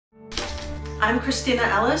I'm Christina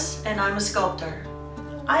Ellis, and I'm a sculptor.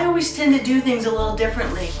 I always tend to do things a little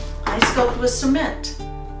differently. I sculpt with cement,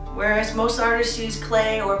 whereas most artists use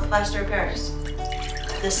clay or plaster of Paris.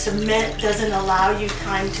 The cement doesn't allow you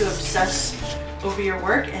time to obsess over your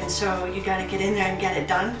work, and so you gotta get in there and get it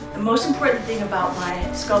done. The most important thing about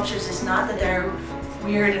my sculptures is not that they're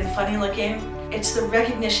weird and funny looking, it's the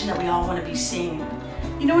recognition that we all want to be seen.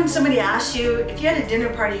 You know when somebody asks you, if you had a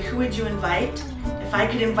dinner party, who would you invite? If I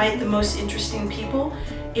could invite the most interesting people,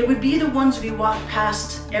 it would be the ones we walk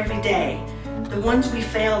past every day, the ones we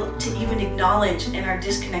fail to even acknowledge in our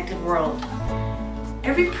disconnected world.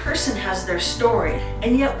 Every person has their story,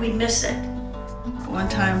 and yet we miss it. One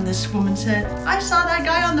time this woman said, "I saw that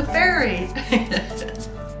guy on the ferry."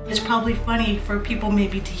 It's probably funny for people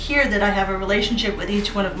maybe to hear that I have a relationship with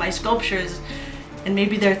each one of my sculptures, and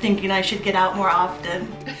maybe they're thinking I should get out more often.